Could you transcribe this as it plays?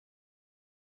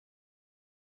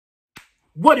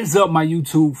What is up, my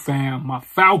YouTube fam, my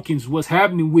Falcons? What's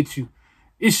happening with you?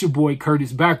 It's your boy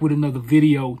Curtis back with another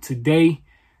video. Today,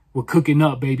 we're cooking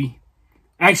up, baby.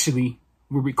 Actually,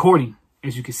 we're recording.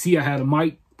 As you can see, I had a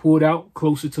mic pulled out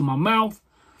closer to my mouth.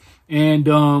 And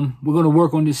we're going to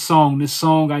work on this song. This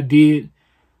song I did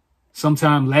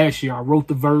sometime last year. I wrote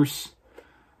the verse.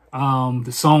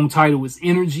 The song title is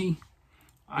Energy.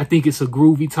 I think it's a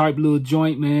groovy type little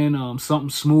joint, man. Something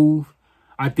smooth.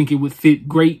 I think it would fit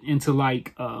great into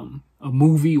like a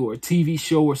movie or a TV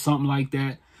show or something like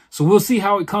that. So we'll see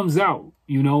how it comes out.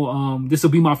 You know, this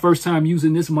will be my first time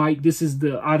using this mic. This is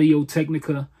the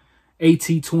Audio-Technica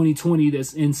AT2020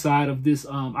 that's inside of this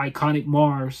iconic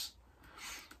Mars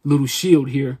little shield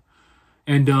here.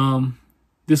 And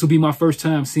this will be my first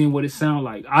time seeing what it sounds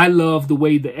like. I love the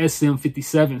way the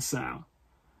SM57 sound.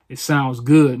 It sounds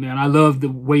good, man. I love the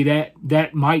way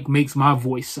that mic makes my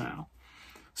voice sound.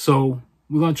 So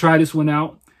we're going to try this one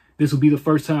out. This will be the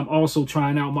first time also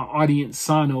trying out my Audience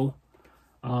Sono.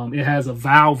 It has a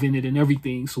valve in it and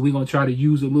everything. So we're going to try to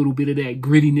use a little bit of that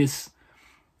grittiness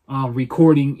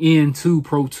recording into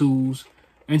Pro Tools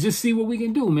and just see what we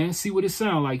can do, man. See what it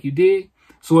sounds like. You dig?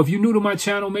 So if you're new to my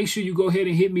channel, make sure you go ahead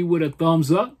and hit me with a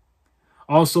thumbs up.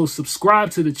 Also,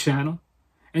 subscribe to the channel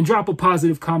and drop a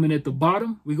positive comment at the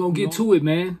bottom. We're going to get to it,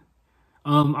 man.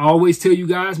 I always tell you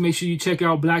guys, make sure you check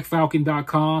out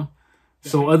blackfalcon.com.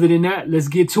 So other than that, let's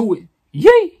get to it.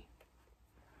 Yay!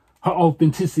 Her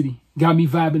authenticity got me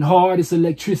vibing hard. It's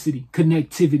electricity,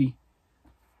 connectivity.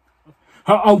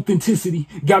 Her authenticity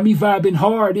got me vibing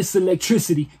hard. It's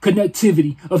electricity,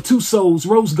 connectivity of two souls,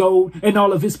 rose gold and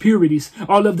all of his purities,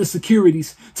 all of the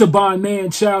securities to bond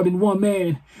man, child, and one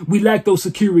man. We lack those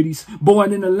securities,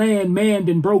 born in a land manned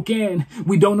and broken.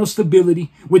 We don't know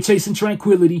stability. We're chasing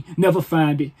tranquility, never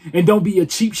find it. And don't be a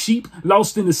cheap sheep,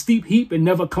 lost in a steep heap and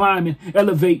never climbing.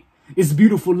 Elevate. It's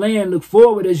beautiful land. Look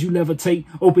forward as you levitate.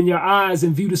 Open your eyes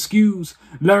and view the skews.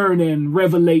 Learn and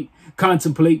revelate.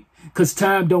 Contemplate. Cause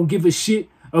time don't give a shit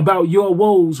about your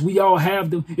woes. We all have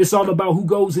them. It's all about who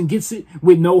goes and gets it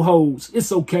with no hoes.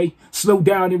 It's okay. Slow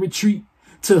down and retreat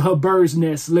to her bird's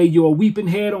nest. Lay your weeping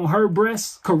head on her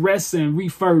breast. Caress and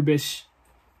refurbish.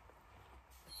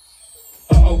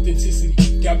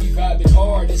 Authenticity got me vibing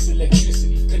hard. It's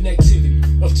electricity,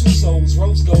 connectivity of two souls,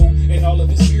 rose gold and all of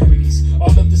its purities,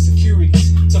 all of the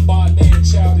securities to bond man,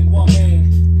 child, and one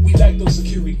man. We lack those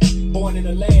securities, born in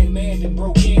a land manned and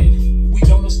broken. We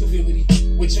don't know stability,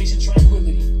 we're chasing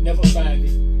tranquility, never find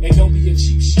it. And don't be a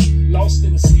cheap sheep, lost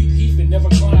in a steep heap and never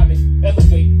climbing.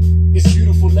 Elevate, it's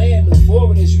beautiful land, look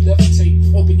forward as you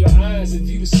levitate. Open your eyes and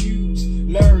view the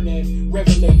skews, learn and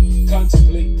revelate,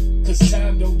 contemplate. Cause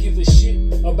time don't give a shit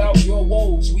about your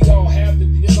woes. We all have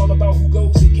them, it's all about who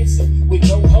goes and gets it with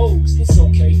no hoes. It's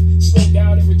okay, slow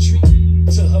down and retreat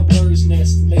to her bird's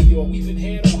nest. Lay your weeping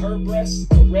head on her breast,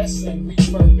 caress and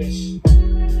refurbish.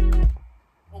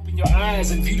 Open your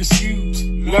eyes and view the skews,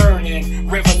 learn and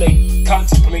revelate,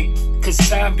 contemplate. Cause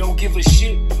time don't give a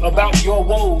shit about your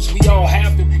woes. We all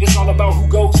have them, it's all about who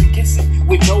goes and gets it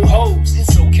with no hoes.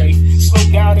 It's okay,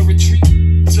 slow down and retreat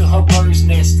to her bird's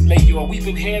nest. Lay your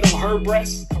weeping head on her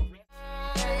breast.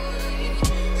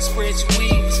 Spread your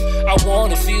wings, I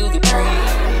wanna feel the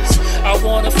breeze. I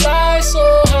wanna fly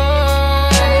so high.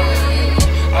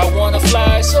 I wanna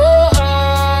fly so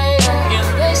high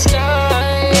in the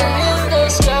sky, in the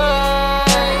sky.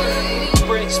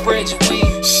 Spread your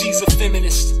wings. She's a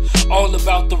feminist, all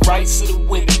about the rights of the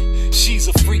women. She's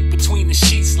a freak between the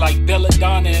sheets like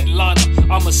Belladonna and Lana.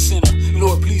 I'm a sinner,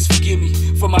 Lord please forgive me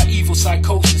for my evil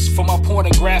psychosis, for my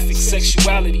pornographic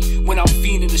sexuality when I'm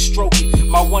fiending to stroke it.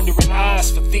 My wandering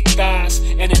eyes for thick thighs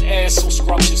and an ass so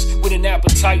scrumptious, with an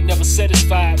appetite never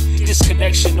satisfied.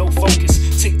 Disconnection, no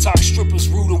focus. TikTok strippers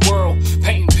rule the world,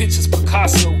 painting pictures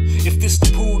Picasso. If this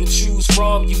the pool to choose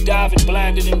from, you diving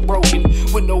blinded and broken,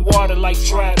 with no water like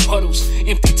dried puddles,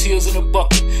 empty tears in a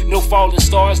bucket. No falling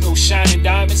stars, no shining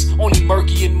diamonds, only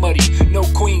murky and muddy. No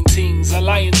queen teens, a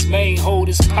lion's mane hold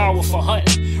his power for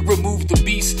hunting. Remove the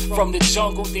beast from the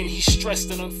jungle, then he's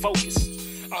stressed and unfocused.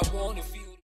 I wanna feel